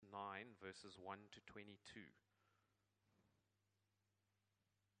verses 1 to 22.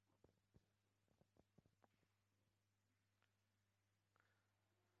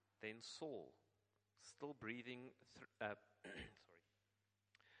 Then Saul, still breathing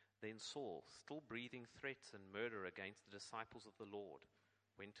threats and murder against the disciples of the Lord,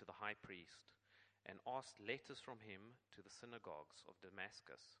 went to the high priest and asked letters from him to the synagogues of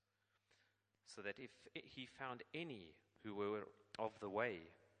Damascus, so that if he found any who were of the way,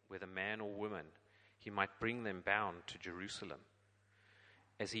 whether man or woman, he might bring them bound to Jerusalem.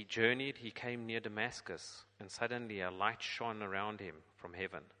 As he journeyed, he came near Damascus, and suddenly a light shone around him from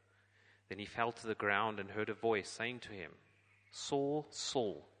heaven. Then he fell to the ground and heard a voice saying to him, "Saul,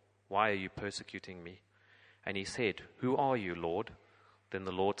 Saul, why are you persecuting me?" And he said, "Who are you, Lord?" Then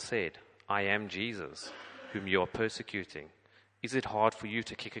the Lord said, "I am Jesus, whom you are persecuting. Is it hard for you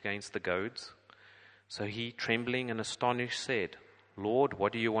to kick against the goads?" So he, trembling and astonished, said, "Lord,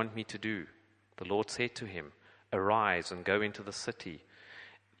 what do you want me to do?" The Lord said to him, "Arise and go into the city,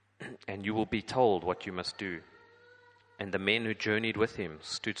 and you will be told what you must do." And the men who journeyed with him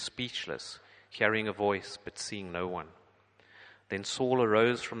stood speechless, hearing a voice but seeing no one. Then Saul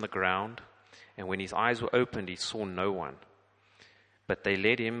arose from the ground, and when his eyes were opened, he saw no one. But they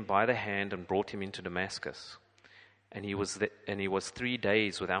led him by the hand and brought him into Damascus. And he was 3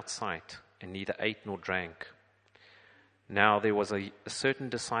 days without sight, and neither ate nor drank. Now there was a certain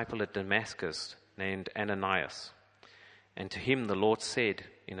disciple at Damascus named Ananias. And to him the Lord said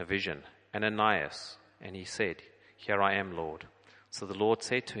in a vision, "Ananias." And he said, "Here I am, Lord." So the Lord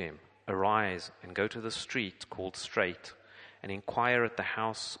said to him, "Arise and go to the street called Straight, and inquire at the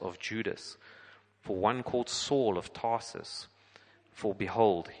house of Judas, for one called Saul of Tarsus. For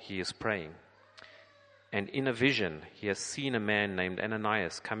behold, he is praying. And in a vision he has seen a man named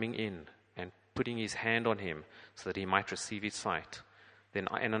Ananias coming in and putting his hand on him so that he might receive his sight." Then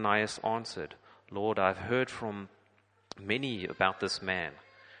Ananias answered, "Lord, I have heard from many about this man,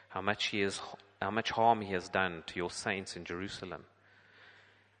 how much harm he has done to your saints in Jerusalem.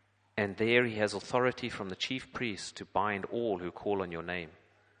 And there he has authority from the chief priests to bind all who call on your name."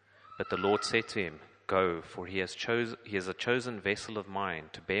 But the Lord said to him, "Go, for he is a chosen vessel of mine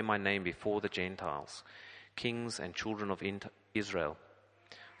to bear my name before the Gentiles, kings and children of Israel.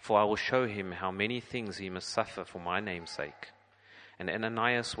 For I will show him how many things he must suffer for my name's sake." And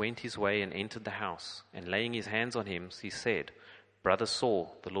Ananias went his way and entered the house, and laying his hands on him, he said, "Brother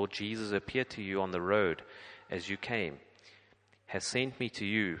Saul, the Lord Jesus appeared to you on the road as you came, has sent me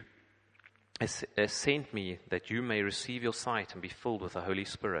that you may receive your sight and be filled with the Holy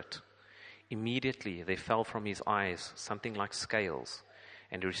Spirit." Immediately there fell from his eyes something like scales,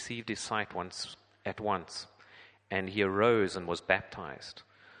 and he received his sight at once, and he arose and was baptized.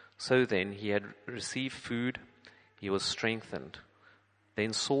 So then he had received food, he was strengthened.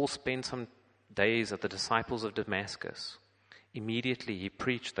 Then Saul spent some days at the disciples of Damascus. Immediately he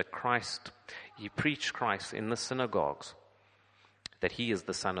preached Christ in the synagogues, that he is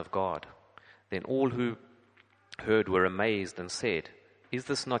the Son of God. Then all who heard were amazed and said, "Is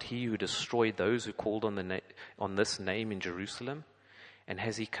this not he who destroyed those who called on this name in Jerusalem? And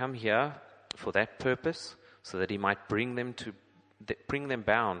has he come here for that purpose, so that he might bring them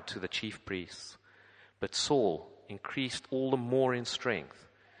bound to the chief priests?" But Saul increased all the more in strength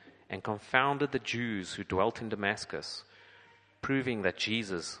and confounded the Jews who dwelt in Damascus, proving that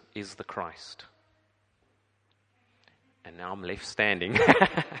Jesus is the Christ. And now I'm left standing.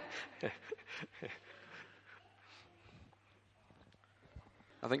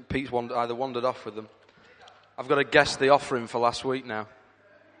 I think Pete's either wandered off with them. I've got to guess the offering for last week now.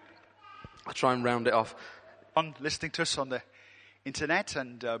 I'll try and round it off. On listening to us on the internet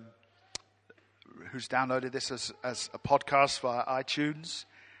and who's downloaded this as a podcast via iTunes.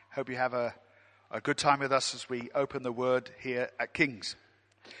 Hope you have a good time with us as we open the Word here at King's.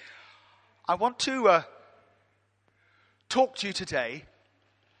 I want to talk to you today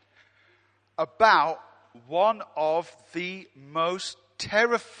about one of the most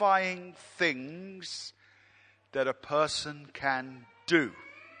terrifying things that a person can do.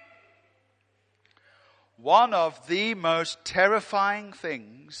 One of the most terrifying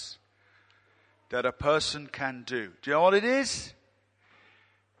things that a person can do. Do you know what it is?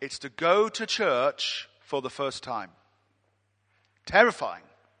 It's to go to church for the first time. Terrifying.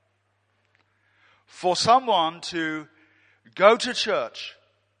 For someone to go to church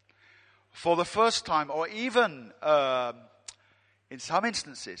for the first time, or even in some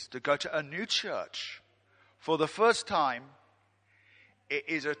instances to go to a new church for the first time, it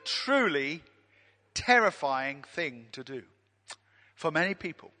is a truly terrifying thing to do for many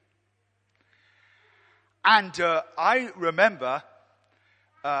people. And I remember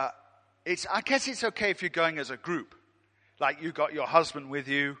I guess it's okay if you're going as a group. Like you've got your husband with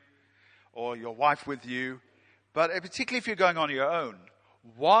you or your wife with you. But particularly if you're going on your own,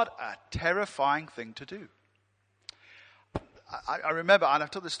 what a terrifying thing to do. I remember, and I've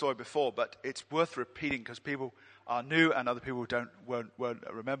told this story before, but it's worth repeating because people are new and other people won't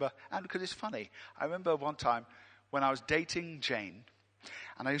remember, and because it's funny. I remember one time when I was dating Jane,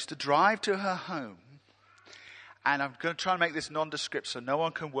 and I used to drive to her home, and I'm going to try and make this nondescript so no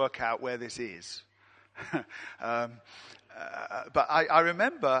one can work out where this is. But I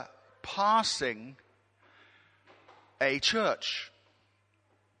remember passing a church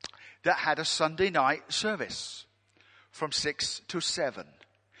that had a Sunday night service from 6 to 7.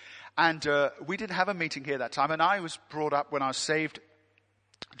 And we didn't have a meeting here that time. And I was brought up when I was saved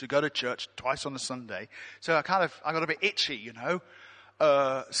to go to church twice on a Sunday. So I got a bit itchy,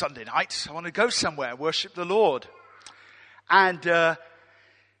 Sunday night. I want to go somewhere and worship the Lord. And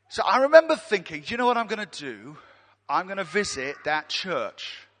so I remember thinking, do you know what I'm going to do? I'm going to visit that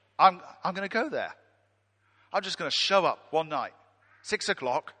church. I'm going to go there. I'm just going to show up one night, 6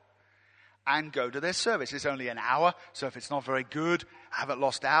 o'clock, and go to their service. It's only an hour, so if it's not very good, I haven't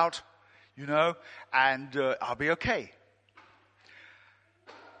lost out, and I'll be okay.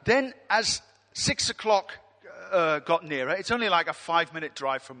 Then as 6 o'clock got nearer, it's only like a 5-minute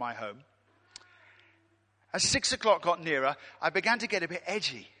drive from my home. As 6 o'clock got nearer, I began to get a bit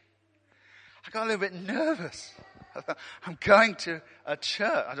edgy. I got a little bit nervous. I'm going to a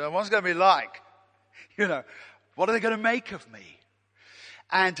church. I don't know what it's going to be like. What are they going to make of me?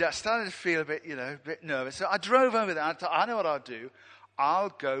 And I started to feel a bit nervous. So I drove over there. I thought, I know what I'll do. I'll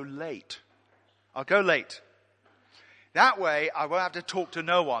go late. That way, I won't have to talk to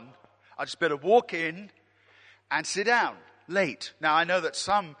no one. I just better walk in and sit down late. Now, I know that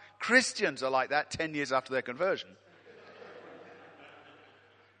some Christians are like that 10 years after their conversion.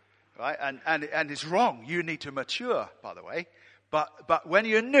 Right? And it's wrong. You need to mature, by the way. But when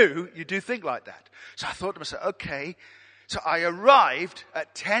you're new, you do think like that. So I thought to myself, okay. So I arrived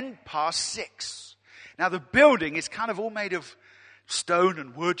at 6:10. Now the building is kind of all made of stone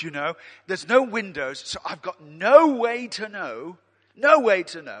and wood, There's no windows, so I've got no way to know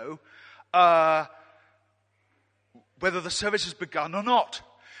whether the service has begun or not.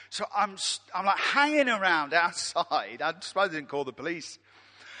 So I'm like hanging around outside. I'm surprised I didn't call the police.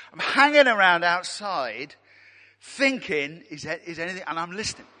 I'm hanging around outside thinking, is anything, and I'm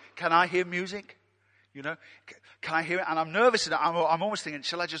listening. Can I hear music? Can I hear it? And I'm nervous, and I'm almost thinking,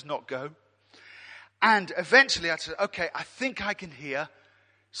 shall I just not go? And eventually I said, okay, I think I can hear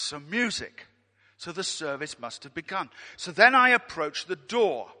some music. So the service must have begun. So then I approached the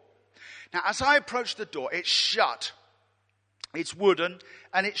door. Now, as I approached the door, it's shut. It's wooden,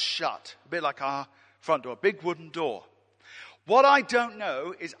 and it's shut. A bit like our front door, big wooden door. What I don't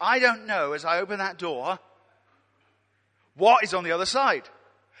know is, as I open that door, what is on the other side.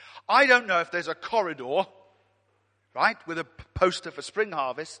 I don't know if there's a corridor, right, with a poster for spring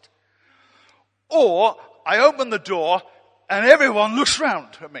harvest, or I open the door and everyone looks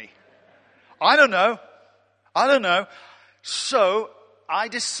round at me. I don't know. So I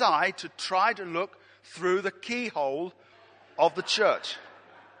decide to try to look through the keyhole of the church.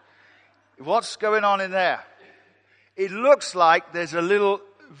 What's going on in there? It looks like there's a little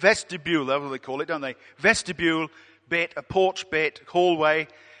vestibule, that's what they call it, don't they? Vestibule bit, a porch bit, hallway.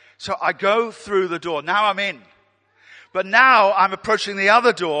 So I go through the door. Now I'm in. But now I'm approaching the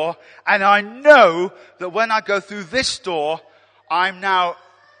other door, and I know that when I go through this door, I'm now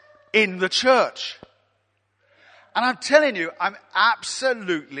in the church. And I'm telling you, I'm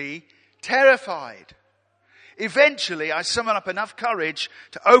absolutely terrified. Eventually, I summon up enough courage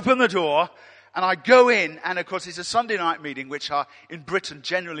to open the door, and I go in, and of course it's a Sunday night meeting, which are in Britain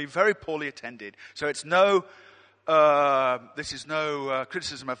generally very poorly attended. So it's this is no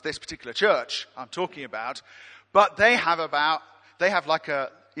criticism of this particular church I'm talking about, but they have like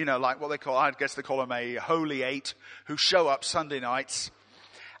what they call, I guess they call them a Holy Eight, who show up Sunday nights,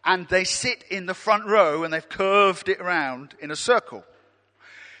 and they sit in the front row, and they've curved it around in a circle.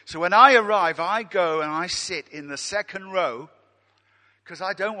 So when I arrive, I go and I sit in the second row, because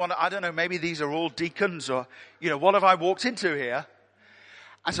I don't know, maybe these are all deacons, or, what have I walked into here?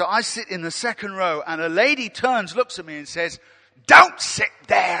 And so I sit in the second row, and a lady turns, looks at me and says, "Don't sit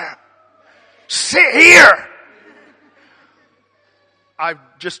there. Sit here." I've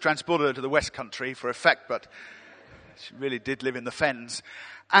just transported her to the West Country for effect, but she really did live in the Fens.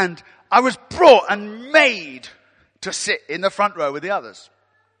 And I was brought and made to sit in the front row with the others.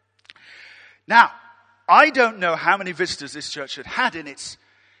 Now, I don't know how many visitors this church had in its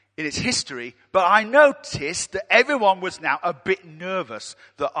in its history, but I noticed that everyone was now a bit nervous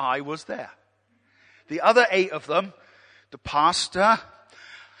that I was there. The other 8 of them, the pastor,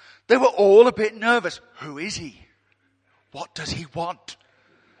 they were all a bit nervous. Who is he? What does he want?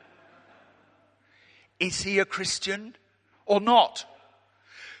 Is he a Christian or not?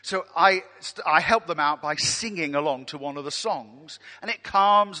 So I helped them out by singing along to one of the songs, and it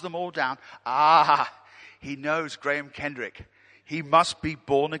calms them all down. He knows Graham Kendrick. He must be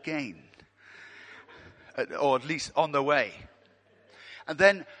born again. Or at least on the way. And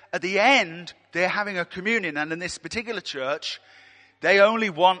then at the end, they're having a communion. And in this particular church, they only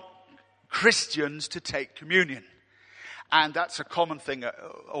want Christians to take communion. And that's a common thing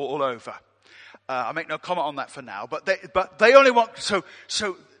all over. I make no comment on that for now. But they only want... So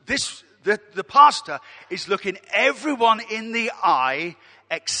the pastor is looking everyone in the eye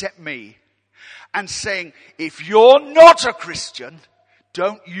except me. And saying, if you're not a Christian,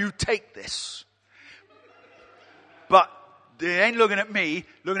 don't you take this. But they ain't looking at me,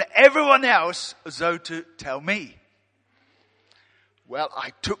 looking at everyone else as though to tell me. Well,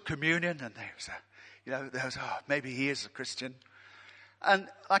 I took communion and there was maybe he is a Christian. And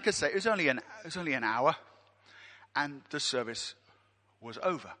like I say, it was only an hour and the service was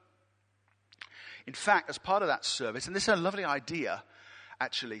over. In fact, as part of that service, and this is a lovely idea,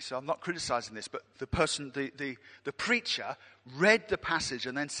 actually, so I'm not criticizing this, but the preacher read the passage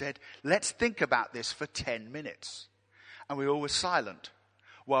and then said, let's think about this for 10 minutes. And we all were silent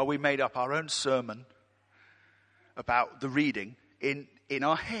while we made up our own sermon about the reading in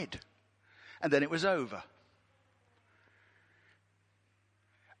our head. And then it was over.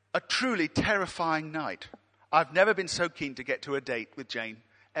 A truly terrifying night. I've never been so keen to get to a date with Jane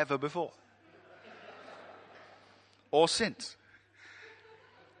ever before. Or since.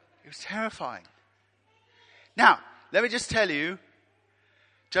 It was terrifying. Now, let me just tell you,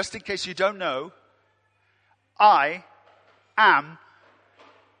 just in case you don't know, I am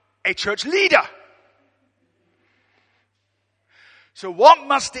a church leader. So what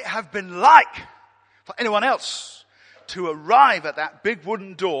must it have been like for anyone else to arrive at that big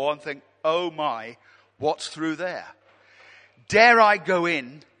wooden door and think, oh my, what's through there? Dare I go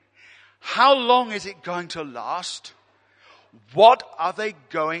in? How long is it going to last? What are they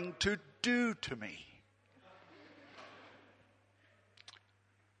going to do to me?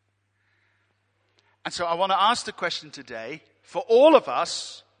 And so I want to ask the question today for all of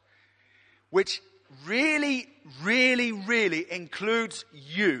us, which really, really, really includes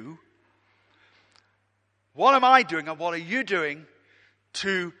you. What am I doing and what are you doing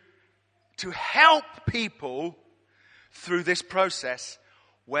to help people through this process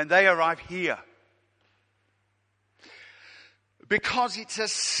when they arrive here? Because it's a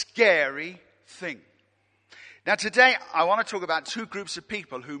scary thing. Now today I want to talk about 2 groups of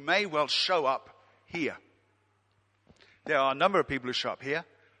people who may well show up here. There are a number of people who show up here,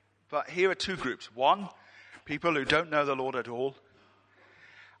 but here are 2 groups. One, people who don't know the Lord at all,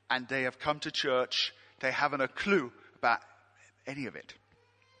 and they have come to church, they haven't a clue about any of it.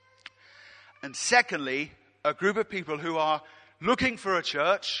 And secondly, a group of people who are looking for a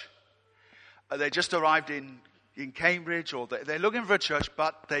church. They just arrived in Cambridge, or they're looking for a church,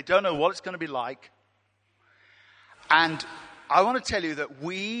 but they don't know what it's going to be like. And I want to tell you that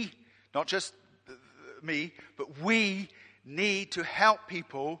we, not just me, but we need to help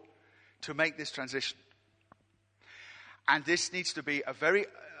people to make this transition. And this needs to be a very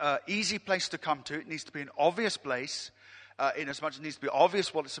easy place to come to. It needs to be an obvious place, in as much as it needs to be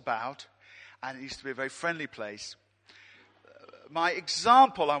obvious what it's about, and it needs to be a very friendly place. My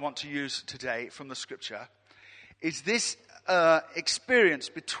example I want to use today from the scripture is this experience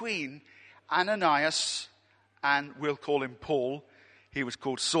between Ananias and we'll call him Paul. He was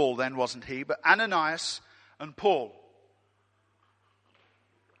called Saul then, wasn't he? But Ananias and Paul.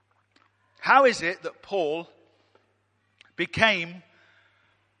 How is it that Paul became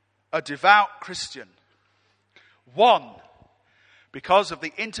a devout Christian? 1, because of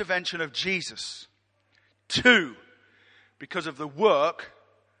the intervention of Jesus. 2, because of the work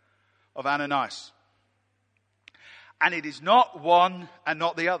of Ananias. And it is not one and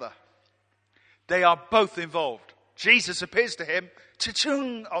not the other. They are both involved. Jesus appears to him,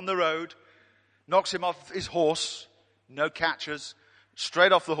 cha-chung, on the road, knocks him off his horse, no catchers,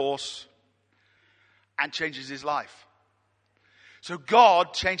 straight off the horse, and changes his life. So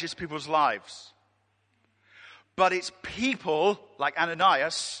God changes people's lives. But it's people like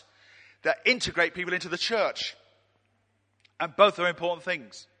Ananias that integrate people into the church. And both are important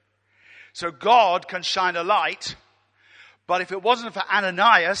things. So God can shine a light, but if it wasn't for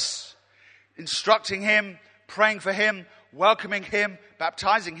Ananias instructing him, praying for him, welcoming him,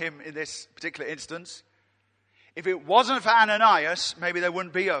 baptizing him in this particular instance. If it wasn't for Ananias, maybe there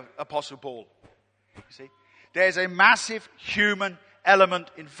wouldn't be an Apostle Paul. You see? There's a massive human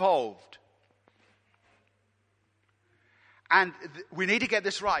element involved. And we need to get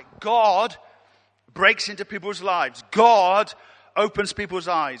this right. God breaks into people's lives. God opens people's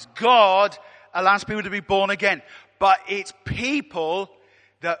eyes. God allows people to be born again. But it's people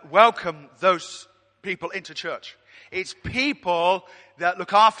that welcome those people into church. It's people that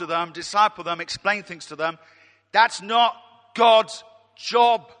look after them, disciple them, explain things to them. That's not God's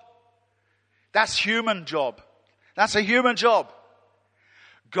job. That's human job. That's a human job.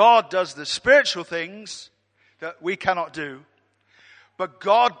 God does the spiritual things that we cannot do. But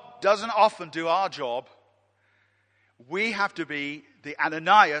God doesn't often do our job. We have to be the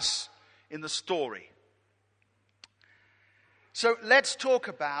Ananias in the story. So let's talk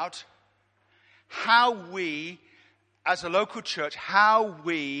about how we, as a local church, how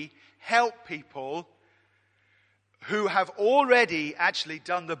we help people who have already actually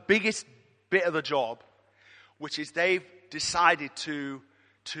done the biggest bit of the job, which is they've decided to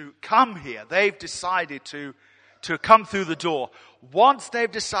come here. They've decided to come through the door. Once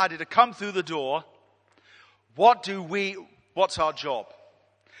they've decided to come through the door, what's our job?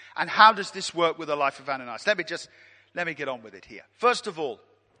 And how does this work with the life of Ananias? Let me get on with it here. First of all,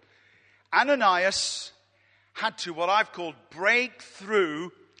 Ananias had to, what I've called, break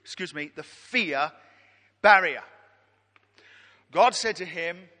through, the fear barrier. God said to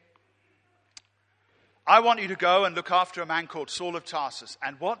him, I want you to go and look after a man called Saul of Tarsus.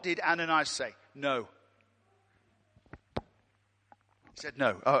 And what did Ananias say? No. He said,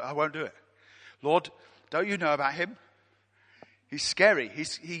 no, I won't do it. Lord, don't you know about him? He's scary.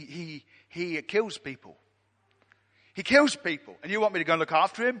 He kills people. He kills people. And you want me to go and look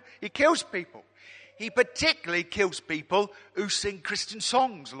after him? He kills people. He particularly kills people who sing Christian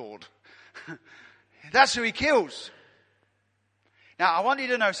songs, Lord. That's who he kills. Now, I want you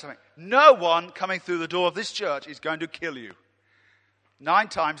to know something. No one coming through the door of this church is going to kill you. 9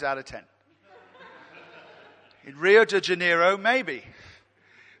 times out of 10. In Rio de Janeiro, maybe.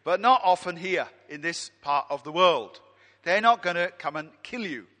 But not often here in this part of the world. They're not going to come and kill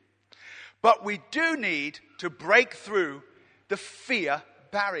you. But we do need to break through the fear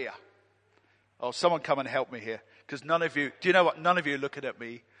barrier. Oh, someone come and help me here. Because none of you, do you know what? None of you are looking at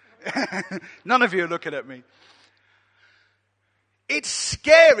me. None of you are looking at me. It's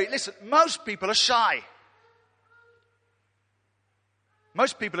scary. Listen, most people are shy.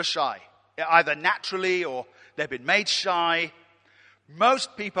 Most people are shy. Either naturally or they've been made shy.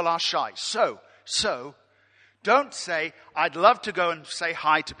 Most people are shy. So, don't say, I'd love to go and say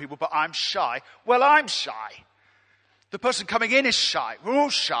hi to people, but I'm shy. Well, I'm shy. The person coming in is shy. We're all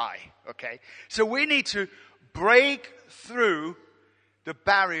shy, okay? So we need to break through the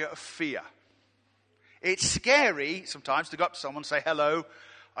barrier of fear. It's scary sometimes to go up to someone and say, hello,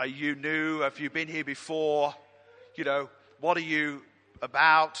 are you new? Have you been here before? What are you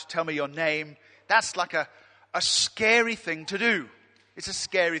about? Tell me your name. That's like a scary thing to do. It's a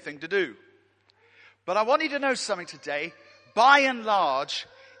scary thing to do. But I want you to know something today. By and large,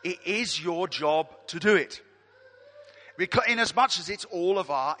 it is your job to do it. Because in as much as it's all of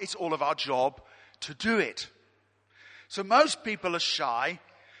our job to do it. So most people are shy.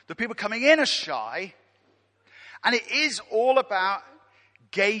 The people coming in are shy. And it is all about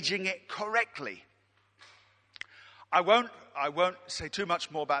gauging it correctly. I won't say too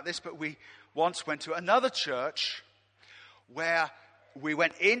much more about this, but we once went to another church where we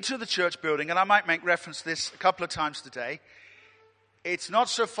went into the church building, and I might make reference to this a couple of times today. It's not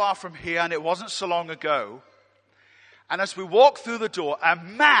so far from here, and it wasn't so long ago. And as we walked through the door, a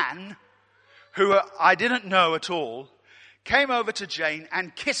man who I didn't know at all came over to Jane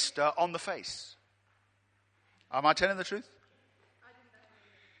and kissed her on the face. Am I telling the truth?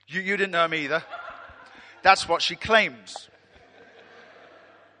 You didn't know him either. That's what she claims.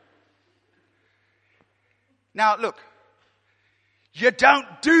 Now, look. You don't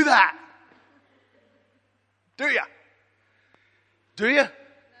do that. Do you? Do you? No.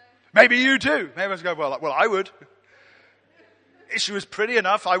 Maybe you do. Maybe I was going, well, I would. If she was pretty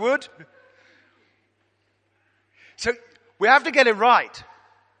enough, I would. So we have to get it right.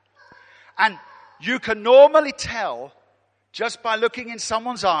 And you can normally tell just by looking in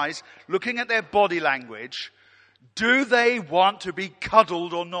someone's eyes, looking at their body language, do they want to be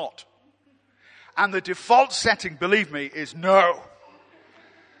cuddled or not? And the default setting, believe me, is no.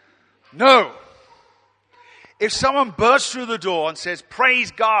 No. If someone bursts through the door and says, praise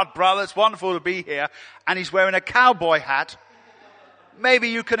God, brother, it's wonderful to be here, and he's wearing a cowboy hat, maybe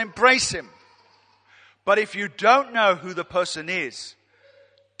you can embrace him. But if you don't know who the person is,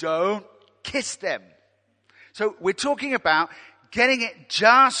 don't kiss them. So we're talking about getting it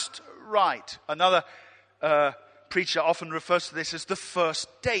just right. Another preacher often refers to this as the first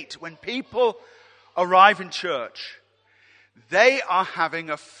date. When people arrive in church, they are having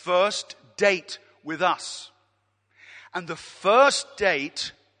a first date with us. And the first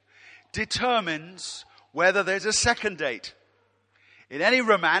date determines whether there's a second date. In any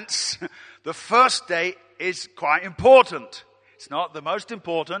romance, the first date is quite important. It's not the most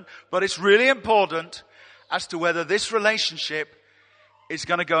important, but it's really important as to whether this relationship is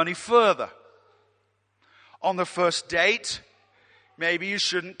going to go any further. On the first date, maybe you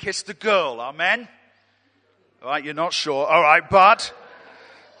shouldn't kiss the girl. Amen? All right, you're not sure. All right, but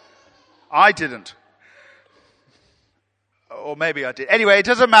I didn't. Or maybe I did. Anyway, it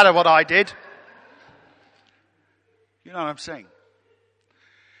doesn't matter what I did. You know what I'm saying?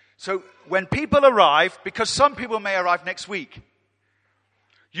 So when people arrive, because some people may arrive next week,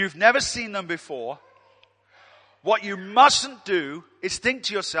 you've never seen them before, what you mustn't do is think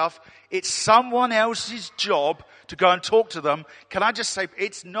to yourself, it's someone else's job to go and talk to them. Can I just say,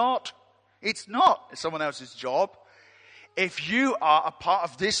 it's not someone else's job. If you are a part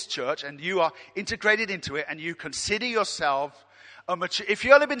of this church and you are integrated into it and you consider yourself a mature, if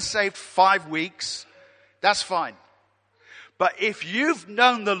you've only been saved 5 weeks, that's fine. But if you've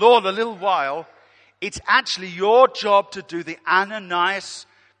known the Lord a little while, it's actually your job to do the Ananias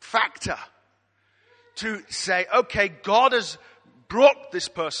Factor. To say, okay, God has brought this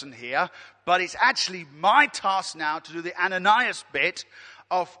person here, but it's actually my task now to do the Ananias bit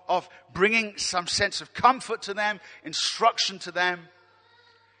of bringing some sense of comfort to them, instruction to them.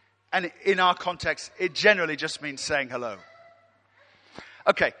 And in our context, it generally just means saying hello.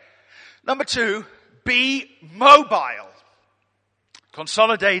 Okay, number 2, be mobile.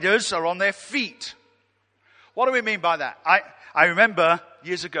 Consolidators are on their feet. What do we mean by that? I remember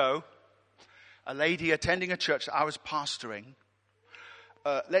years ago, a lady attending a church that I was pastoring.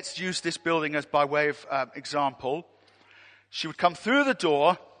 Let's use this building as by way of example. She would come through the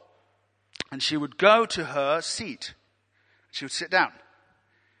door and she would go to her seat. She would sit down.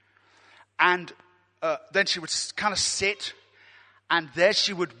 And then she would kind of sit, and there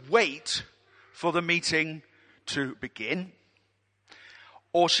she would wait for the meeting to begin.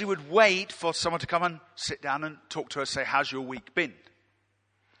 Or she would wait for someone to come and sit down and talk to her, say, how's your week been?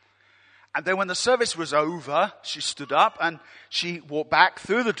 And then when the service was over, she stood up and she walked back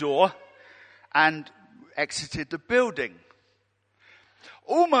through the door and exited the building.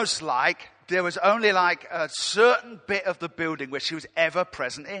 Almost like there was only like a certain bit of the building where she was ever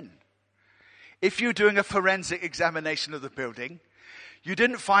present in. If you're doing a forensic examination of the building, you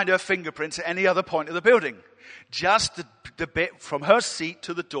didn't find her fingerprints at any other point of the building. Just the bit from her seat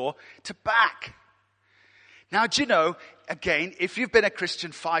to the door to back. Now, do you know, again, if you've been a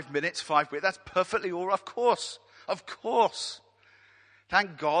Christian 5 minutes, 5 weeks, that's perfectly all right. Of course.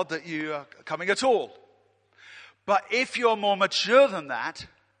 Thank God that you are coming at all. But if you're more mature than that,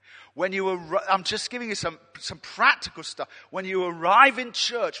 I'm just giving you some practical stuff. When you arrive in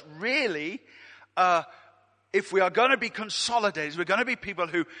church, really, if we are going to be consolidators, we're going to be people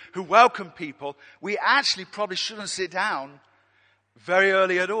who welcome people, we actually probably shouldn't sit down very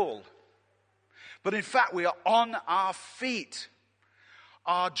early at all. But in fact, we are on our feet.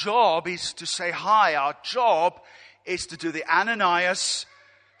 Our job is to say hi. Our job is to do the Ananias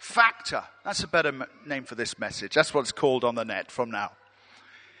Factor. That's a better name for this message. That's what it's called on the net from now.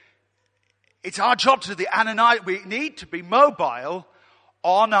 It's our job to do the Ananias. We need to be mobile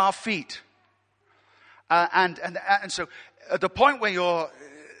on our feet. And so at the point where you're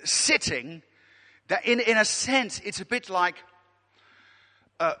sitting, that in a sense, it's a bit like,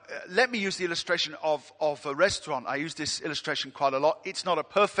 let me use the illustration of a restaurant. I use this illustration quite a lot. It's not a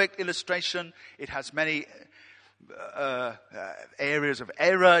perfect illustration. It has many areas of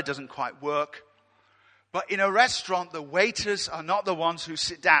error. It doesn't quite work. But in a restaurant, the waiters are not the ones who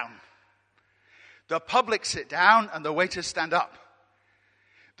sit down. The public sit down and the waiters stand up.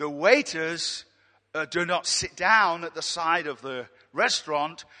 The waiters do not sit down at the side of the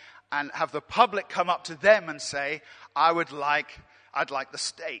restaurant and have the public come up to them and say, I'd like the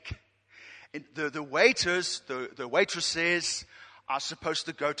steak. The waiters, the waitresses are supposed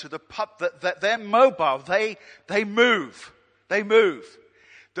to go to the pub. They're mobile. They move.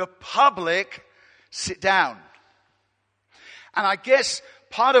 The public sit down. And I guess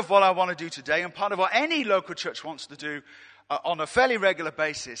part of what I want to do today, and part of what any local church wants to do on a fairly regular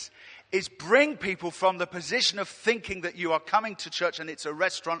basis, is bring people from the position of thinking that you are coming to church and it's a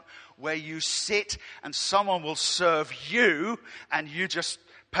restaurant where you sit and someone will serve you and you just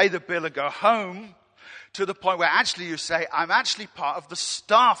pay the bill and go home, To the point where actually you say, I'm actually part of the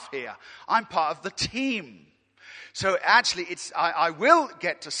staff here. I'm part of the team. So actually I will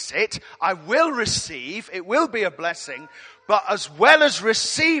get to sit. I will receive. It will be a blessing. But as well as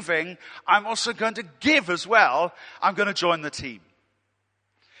receiving, I'm also going to give as well. I'm going to join the team.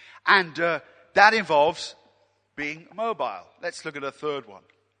 And that involves being mobile. Let's look at a third one.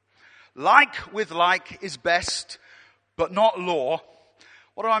 Like with like is best, but not law.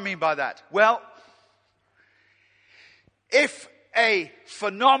 What do I mean by that? Well, if a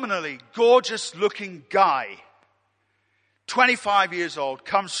phenomenally gorgeous looking guy, 25 years old,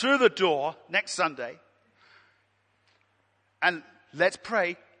 comes through the door next Sunday, and let's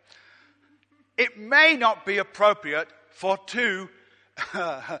pray, it may not be appropriate for two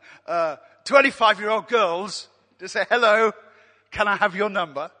 25-year-old girls to say, hello, can I have your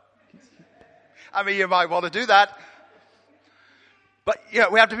number? I mean, you might want to do that. But,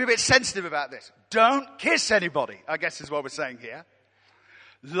 we have to be a bit sensitive about this. Don't kiss anybody, I guess is what we're saying here.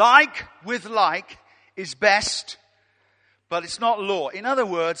 Like with like is best, but it's not law. In other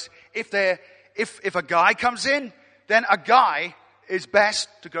words, if a guy comes in, then a guy is best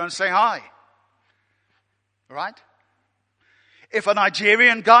to go and say hi. Right? If a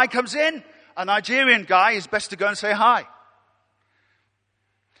Nigerian guy comes in, a Nigerian guy is best to go and say hi.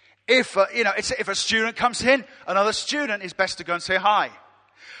 If a student comes in, another student is best to go and say hi.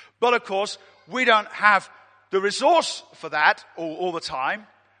 But of course, we don't have the resource for that all the time.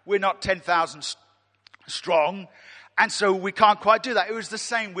 We're not 10,000 strong. And so we can't quite do that. It was the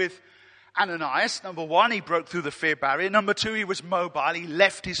same with Ananias. Number one, he broke through the fear barrier. Number two, he was mobile. He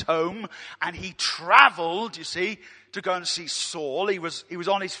left his home and he traveled, you see, to go and see Saul. He was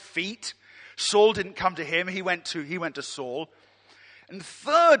on his feet. Saul didn't come to him. He went to Saul. And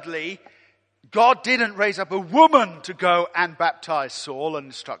thirdly, God didn't raise up a woman to go and baptize Saul and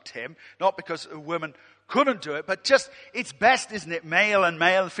instruct him. Not because a woman couldn't do it, but just, it's best, isn't it? Male and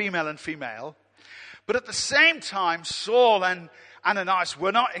male, female and female. But at the same time, Saul and Ananias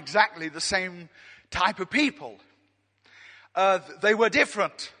were not exactly the same type of people. They were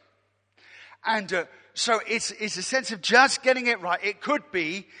different. And so it's a sense of just getting it right. It could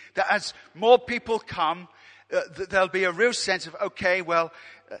be that as more people come, there'll be a real sense of, okay, well,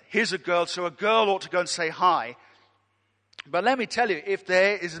 here's a girl, so a girl ought to go and say hi. But let me tell you, if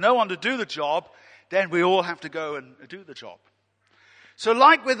there is no one to do the job, then we all have to go and do the job. So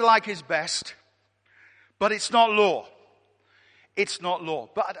like with like is best, but it's not law. It's not law.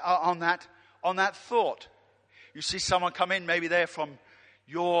 But on that thought, you see someone come in, maybe they're from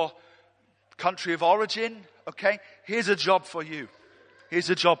your country of origin, okay? Here's a job for you. Here's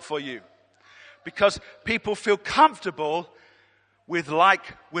a job for you. Because people feel comfortable with like.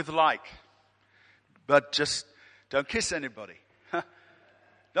 But just don't kiss anybody.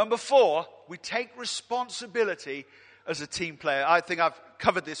 Number 4, we take responsibility as a team player. I think I've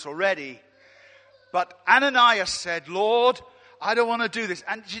covered this already. But Ananias said, Lord, I don't want to do this.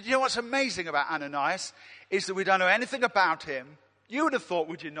 And you know what's amazing about Ananias is that we don't know anything about him. You would have thought,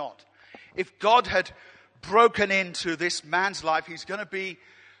 would you not? If God had broken into this man's life, he's going to be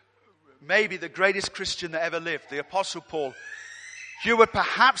maybe the greatest Christian that ever lived, the Apostle Paul. You would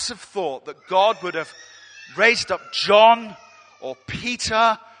perhaps have thought that God would have raised up John or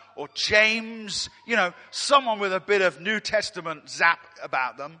Peter or James, someone with a bit of New Testament zap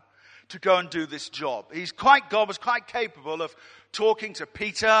about them to go and do this job. God was quite capable of talking to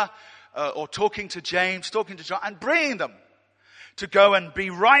Peter or talking to James, talking to John, and bringing them to go and be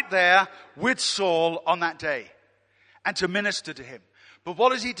right there with Saul on that day and to minister to him. But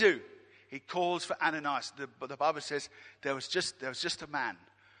what does he do? He calls for Ananias. The Bible says there was just a man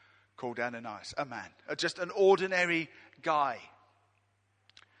called Ananias, just an ordinary guy.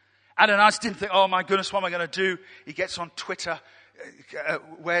 Ananias didn't think, oh my goodness, what am I going to do? He gets on Twitter.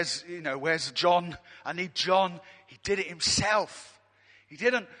 Where's John? I need John. He did it himself. He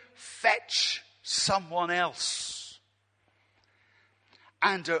didn't fetch someone else.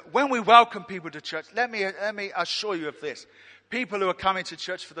 And when we welcome people to church, let me assure you of this. People who are coming to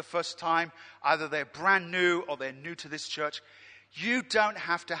church for the first time, either they're brand new or they're new to this church, you don't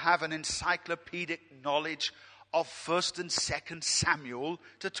have to have an encyclopedic knowledge of 1st and 2nd Samuel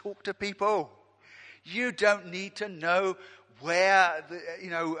to talk to people. You don't need to know where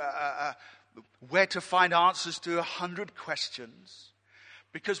to find answers to 100 questions,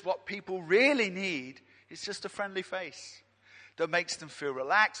 because what people really need is just a friendly face that makes them feel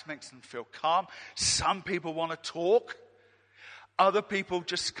relaxed, makes them feel calm. Some people want to talk. Other people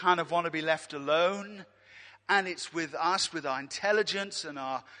just kind of want to be left alone. And it's with us, with our intelligence and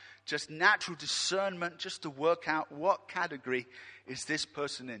our just natural discernment, just to work out what category is this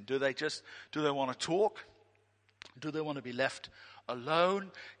person in. Do they want to talk? Do they want to be left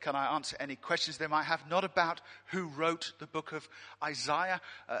alone? Can I answer any questions they might have? Not about who wrote the book of Isaiah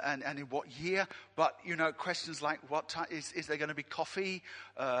and in what year, but, questions like what time, is there going to be coffee?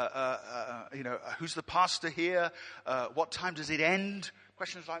 Who's the pastor here? What time does it end?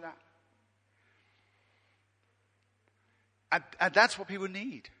 Questions like that. And that's what people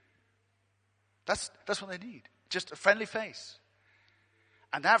need. That's what they need. Just a friendly face.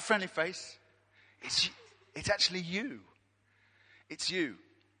 And that friendly face, it's actually you. It's you.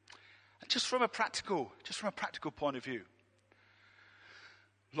 And just from a practical point of view,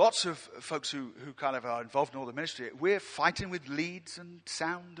 lots of folks who kind of are involved in all the ministry, we're fighting with leads and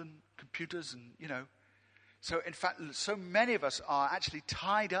sound and computers and, So in fact, so many of us are actually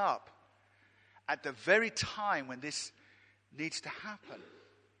tied up at the very time when this needs to happen.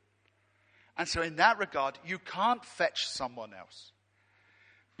 And so in that regard, you can't fetch someone else,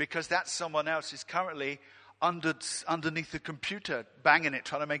 because that someone else is currently underneath the computer, banging it,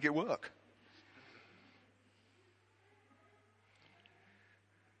 trying to make it work.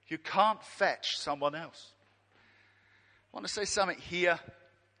 You can't fetch someone else. I want to say something here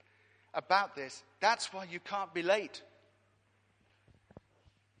about this. That's why you can't be late.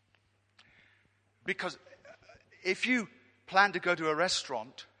 Because if you plan to go to a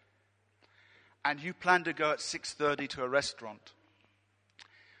restaurant and you plan to go at 6:30 to a restaurant,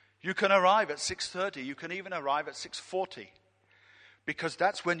 you can arrive at 6:30. You can even arrive at 6:40, because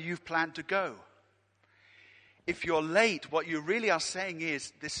that's when you've planned to go. If you're late, what you really are saying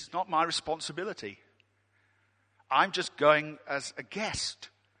is, this is not my responsibility. I'm just going as a guest.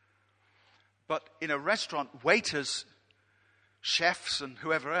 But in a restaurant, waiters, chefs, and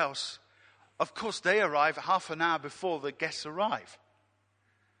whoever else, of course, they arrive half an hour before the guests arrive.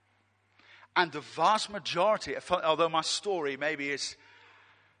 And the vast majority, although my story maybe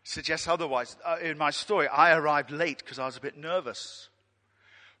suggests otherwise. In my story, I arrived late because I was a bit nervous.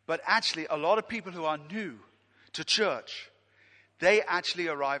 But actually, a lot of people who are new to church, they actually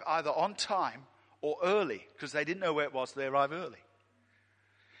arrive either on time or early, because they didn't know where it was, they arrive early.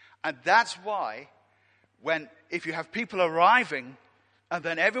 And that's why, if you have people arriving, and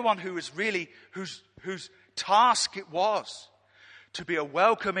then everyone whose task it was to be a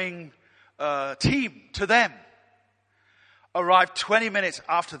welcoming team to them, arrive 20 minutes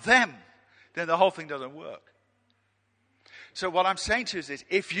after them, then the whole thing doesn't work. So what I'm saying to you is this: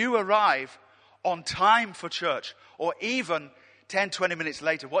 if you arrive on time for church, or even 10, 20 minutes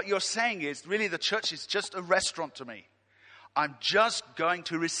later, what you're saying is, really, the church is just a restaurant to me. I'm just going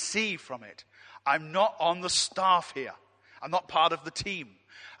to receive from it. I'm not on the staff here. I'm not part of the team.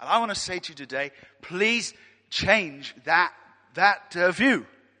 And I want to say to you today, please change that view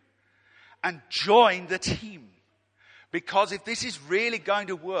and join the team. Because if this is really going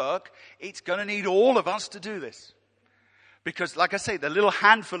to work, it's going to need all of us to do this. Because, like I say, the little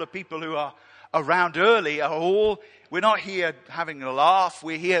handful of people who are around early we're not here having a laugh.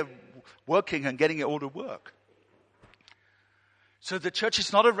 We're here working and getting it all to work. So the church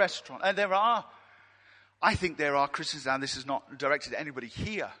is not a restaurant. And I think there are Christians, and this is not directed at anybody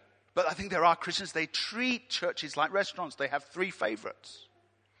here, but I think there are Christians, they treat churches like restaurants. They have 3 favorites.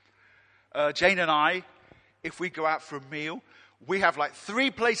 Jane and I, if we go out for a meal, we have like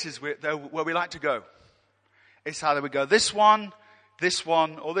 3 places where we like to go. It's either we go this one,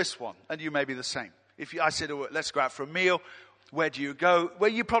 or this one. And you may be the same. If I said, let's go out for a meal, where do you go?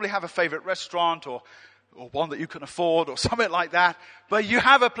 Well, you probably have a favorite restaurant or one that you can afford or something like that. But you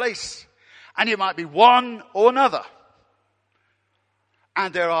have a place. And it might be one or another.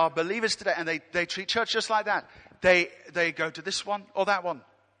 And there are believers today, and they treat church just like that. They go to this one or that one.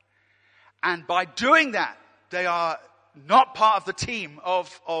 And by doing that, they are not part of the team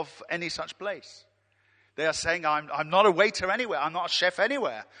of any such place. They are saying, I'm not a waiter anywhere. I'm not a chef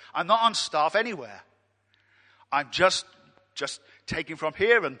anywhere. I'm not on staff anywhere. I'm just taking from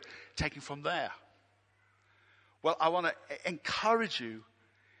here and taking from there. Well, I want to encourage you,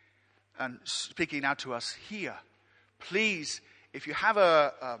 and speaking now to us here, please, if you have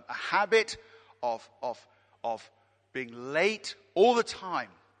a habit of being late all the time,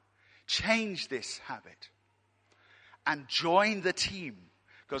 change this habit and join the team.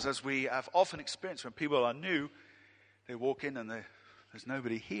 Because as we have often experienced, when people are new, they walk in and there's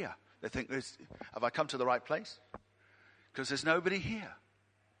nobody here. They think, have I come to the right place? Because there's nobody here.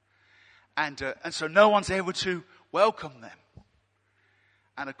 And so no one's able to welcome them.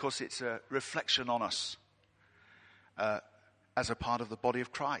 And of course, it's a reflection on us as a part of the body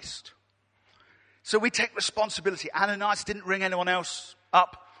of Christ. So we take responsibility. Ananias didn't ring anyone else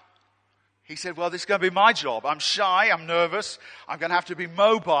up he said, well, this is going to be my job. I'm shy, I'm nervous, I'm going to have to be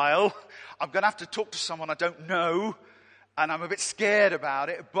mobile, I'm going to have to talk to someone I don't know, and I'm a bit scared about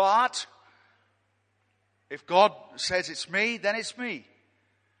it, but if God says it's me, then it's me.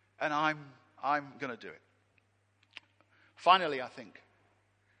 And I'm going to do it. Finally, I think,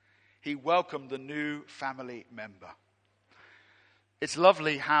 he welcomed the new family member. It's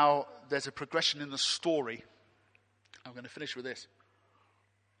lovely how there's a progression in the story. I'm going to finish with this.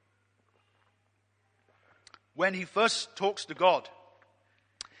 When he first talks to God,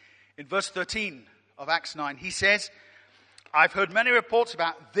 in verse 13 of Acts 9, he says, I've heard many reports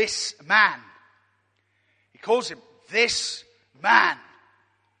about this man. He calls him this man.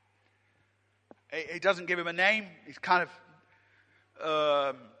 He doesn't give him a name. He's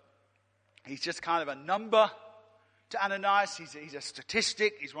just kind of a number to Ananias. He's a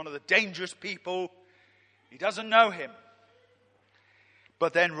statistic. He's one of the dangerous people. He doesn't know him.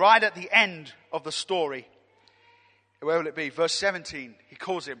 But then right at the end of the story, where will it be? Verse 17, he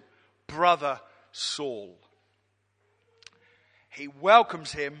calls him Brother Saul. He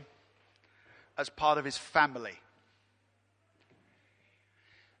welcomes him as part of his family.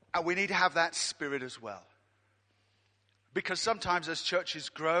 And we need to have that spirit as well. Because sometimes as churches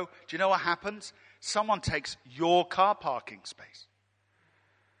grow, do you know what happens? Someone takes your car parking space.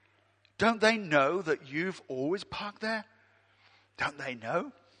 Don't they know that you've always parked there? Don't they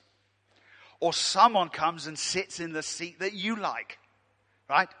know? Or someone comes and sits in the seat that you like.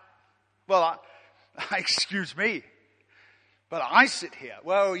 Right? Well, excuse me. But I sit here.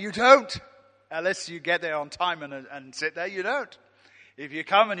 Well, you don't. Unless you get there on time and sit there, you don't. If you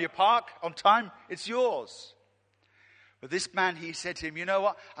come and you park on time, it's yours. But this man, he said to him, you know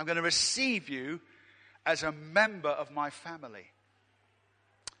what? I'm going to receive you as a member of my family.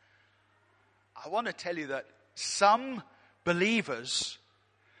 I want to tell you that some believers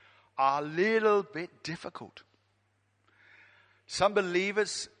are a little bit difficult. Some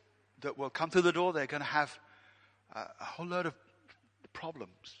believers that will come through the door, they're going to have a whole load of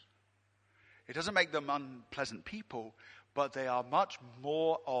problems. It doesn't make them unpleasant people, but they are much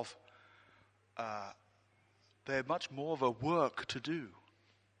more of a work to do.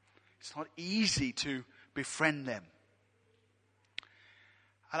 It's not easy to befriend them.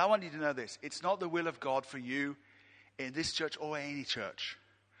 And I want you to know this. It's not the will of God for you in this church or any church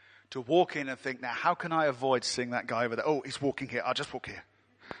to walk in and think, now how can I avoid seeing that guy over there? Oh, he's walking here. I'll just walk here.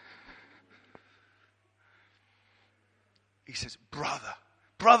 He says,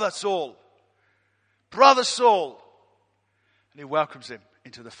 Brother Saul. Brother Saul. And he welcomes him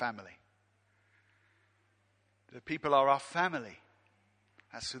into the family. The people are our family.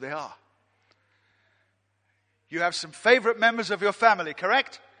 That's who they are. You have some favorite members of your family,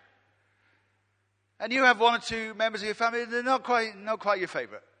 correct? And you have one or two members of your family that are not quite your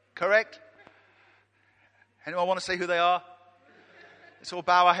favorite, correct? Anyone want to say who they are? Let's all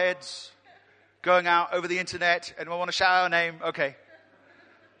bow our heads. Going out over the internet. Anyone want to shout our name? Okay.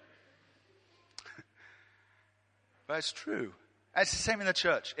 But it's true. And it's the same in the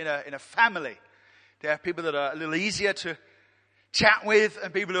church, in a family. There are people that are a little easier to chat with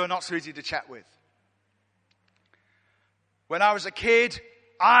and people who are not so easy to chat with. When I was a kid,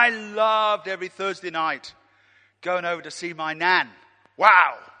 I loved every Thursday night going over to see my nan.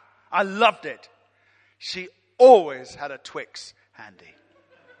 Wow, I loved it. She always had a Twix handy.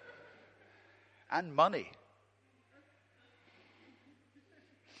 And money.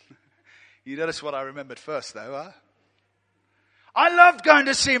 You notice what I remembered first though, huh? I loved going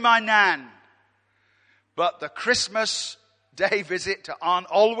to see my nan. But the Christmas Day visit to Aunt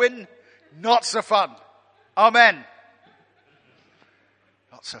Olwyn, not so fun. Amen.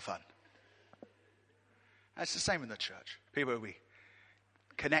 Not so fun. That's the same in the church. People we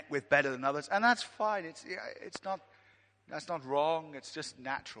connect with better than others, and that's fine. That's not wrong. It's just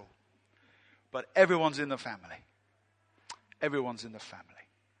natural. But everyone's in the family. Everyone's in the family.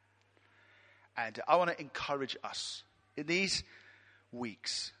 And I want to encourage us in these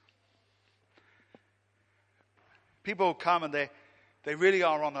weeks. People come and they really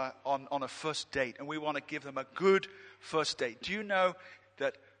are on a first date, and we want to give them a good first date. Do you know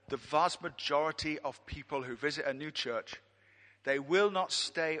that the vast majority of people who visit a new church, they will not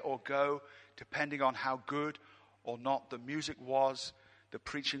stay or go depending on how good or not the music was, the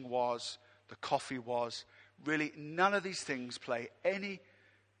preaching was, the coffee was. Really, none of these things play any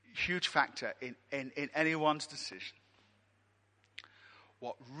huge factor in anyone's decision.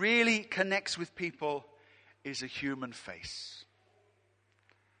 What really connects with people is a human face.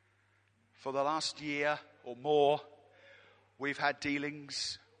 For the last year or more, we've had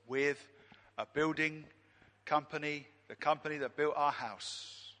dealings with a building company, the company that built our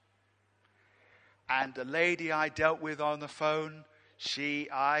house. And the lady I dealt with on the phone,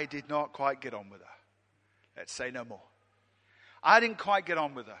 I did not quite get on with her. Let's say no more. I didn't quite get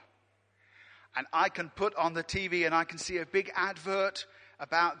on with her. And I can put on the TV and I can see a big advert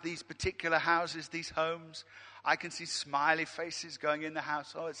about these particular houses, these homes. I can see smiley faces going in the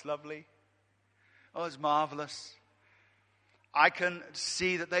house. Oh, it's lovely. Oh, it's marvelous. I can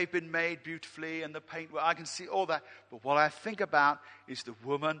see that they've been made beautifully and the paint. I can see all that. But what I think about is the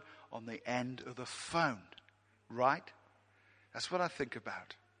woman on the end of the phone. Right? That's what I think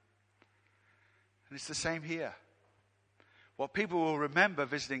about. And it's the same here. What people will remember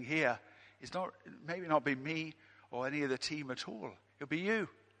visiting here is maybe not be me or any of the team at all. It'll be you.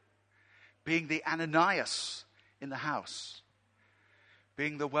 Being the Ananias in the house.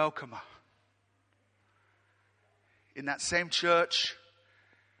 Being the welcomer. In that same church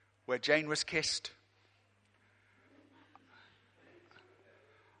where Jane was kissed.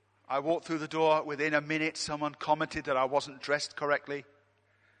 I walked through the door. Within a minute, someone commented that I wasn't dressed correctly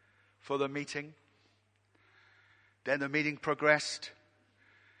for the meeting. Then the meeting progressed.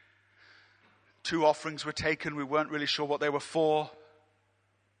 2 offerings were taken. We weren't really sure what they were for.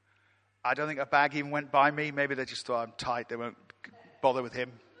 I don't think a bag even went by me. Maybe they just thought I'm tight. They won't bother with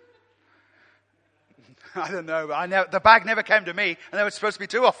him. I don't know. The bag never came to me, and there were supposed to be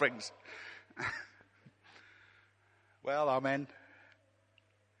 2 offerings. Well, amen.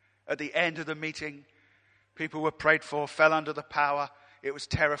 At the end of the meeting, people were prayed for, fell under the power. It was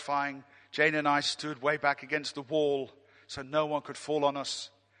terrifying. Jane and I stood way back against the wall so no one could fall on us.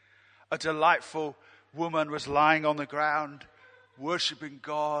 A delightful woman was lying on the ground, worshiping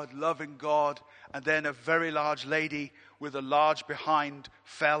God, loving God, and then a very large lady with a large behind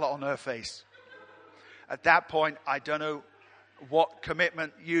fell on her face. At that point, I don't know what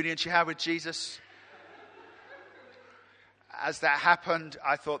commitment, union she had with Jesus. As that happened,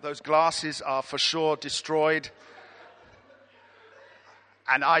 I thought those glasses are for sure destroyed.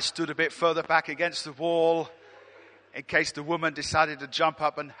 And I stood a bit further back against the wall in case the woman decided to jump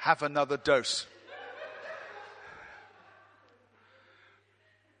up and have another dose.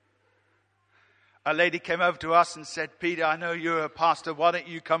 A lady came over to us and said, "Peter, I know you're a pastor. Why don't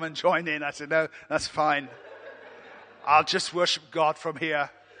you come and join in?" I said, "No, that's fine. I'll just worship God from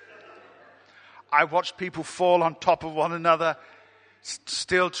here." I watched people fall on top of one another,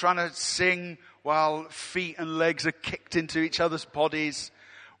 still trying to sing while feet and legs are kicked into each other's bodies.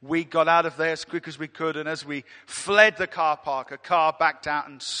 We got out of there as quick as we could, and as we fled the car park, a car backed out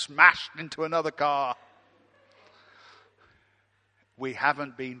and smashed into another car. We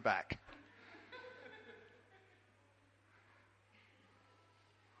haven't been back.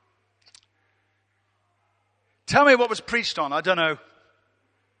 Tell me what was preached on. I don't know.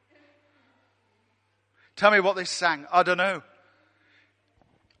 Tell me what they sang. I don't know.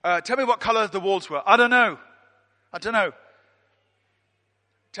 Tell me what color the walls were. I don't know. I don't know.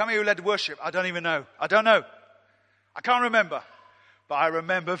 Tell me who led worship. I don't even know. I don't know. I can't remember. But I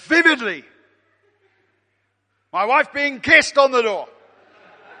remember vividly my wife being kissed on the door.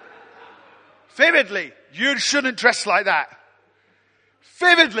 Vividly. You shouldn't dress like that.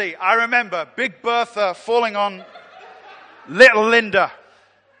 Vividly, I remember Big Bertha falling on little Linda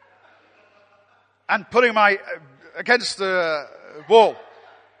and putting my against the wall.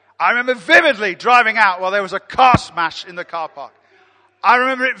 I remember vividly driving out while there was a car smash in the car park. I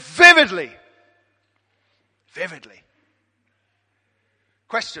remember it vividly. Vividly.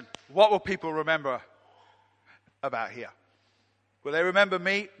 Question, what will people remember about here? Will they remember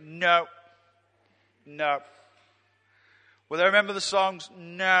me? No. No. Will they remember the songs?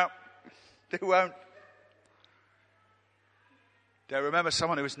 No. They won't. They'll remember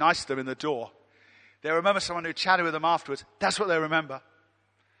someone who was nice to them in the door. They'll remember someone who chatted with them afterwards. That's what they remember.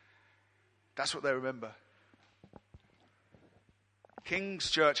 That's what they remember. King's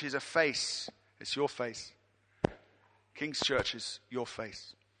Church is a face. It's your face. King's Church is your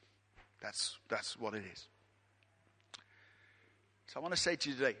face. That's what it is. So I want to say to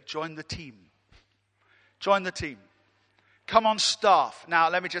you today, join the team. Join the team. Come on staff. Now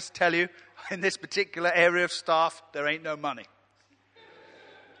let me just tell you, in this particular area of staff, there ain't no money.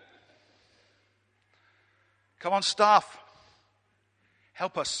 Come on staff.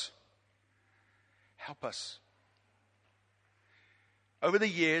 Help us. Help us. Over the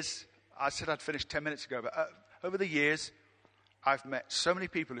years, I said I'd finish 10 minutes ago, but over the years, I've met so many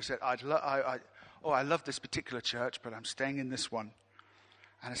people who said, I love this particular church, but I'm staying in this one.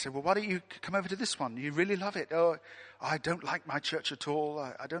 And I said, well, why don't you come over to this one? You really love it. Oh, I don't like my church at all.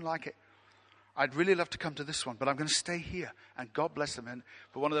 I don't like it. I'd really love to come to this one, but I'm going to stay here. And God bless them.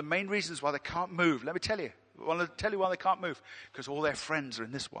 But one of the main reasons why they can't move, let me tell you. I want to tell you why they can't move. Because all their friends are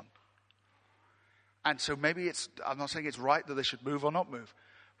in this one. And so maybe I'm not saying it's right that they should move or not move.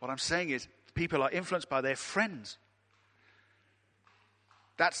 What I'm saying is people are influenced by their friends.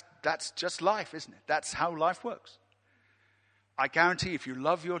 That's just life, isn't it? That's how life works. I guarantee if you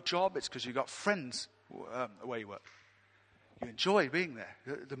love your job, it's because you've got friends where you work. You enjoy being there.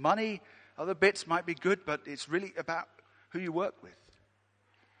 The money, other bits might be good, but it's really about who you work with.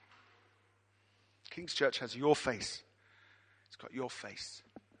 King's Church has your face. It's got your face.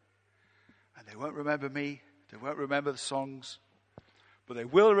 And they won't remember me. They won't remember the songs. But they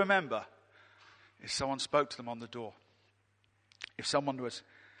will remember if someone spoke to them on the door. If someone was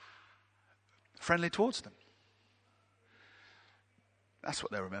friendly towards them. That's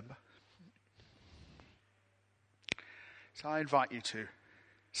what they'll remember. So I invite you to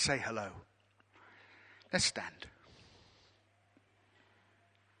say hello. Let's stand.